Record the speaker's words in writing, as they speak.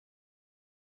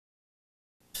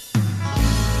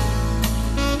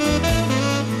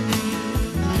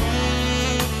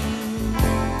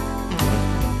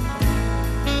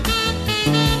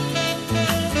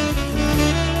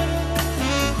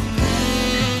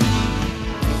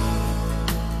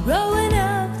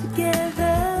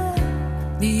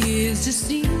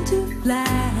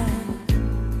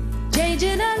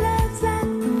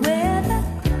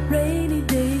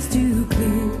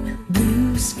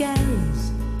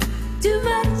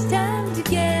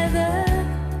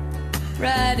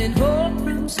running home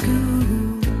from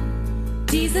school,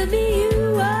 teasing me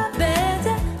you are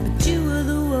better, but you were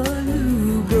the one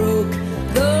who broke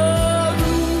the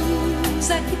rules.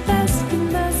 I keep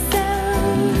asking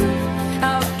myself,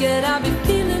 how can I be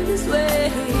feeling this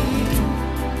way?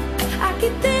 I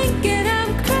keep thinking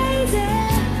I'm crazy,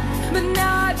 but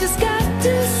now I just got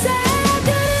to say I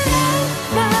couldn't help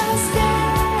myself.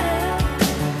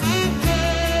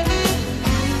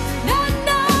 No,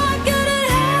 no, I couldn't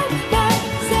help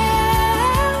myself.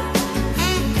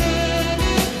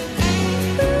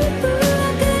 Ooh,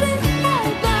 I couldn't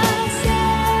help myself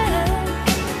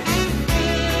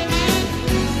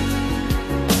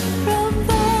from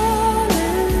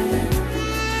falling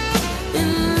in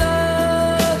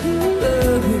love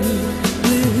with you.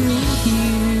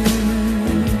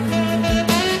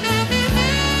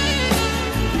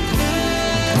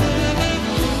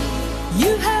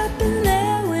 You have been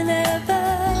there whenever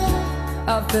I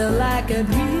felt like I'd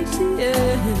reached the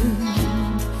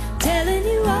end, telling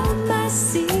you all my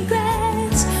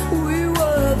secrets. We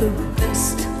were the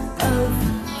best of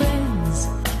friends,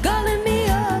 calling me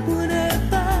up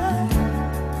whenever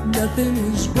nothing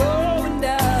was going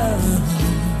down.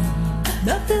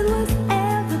 Nothing was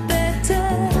ever better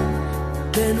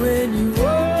than when you were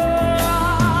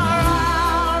around.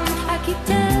 I keep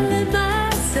telling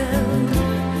myself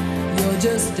you're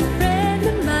just a friend.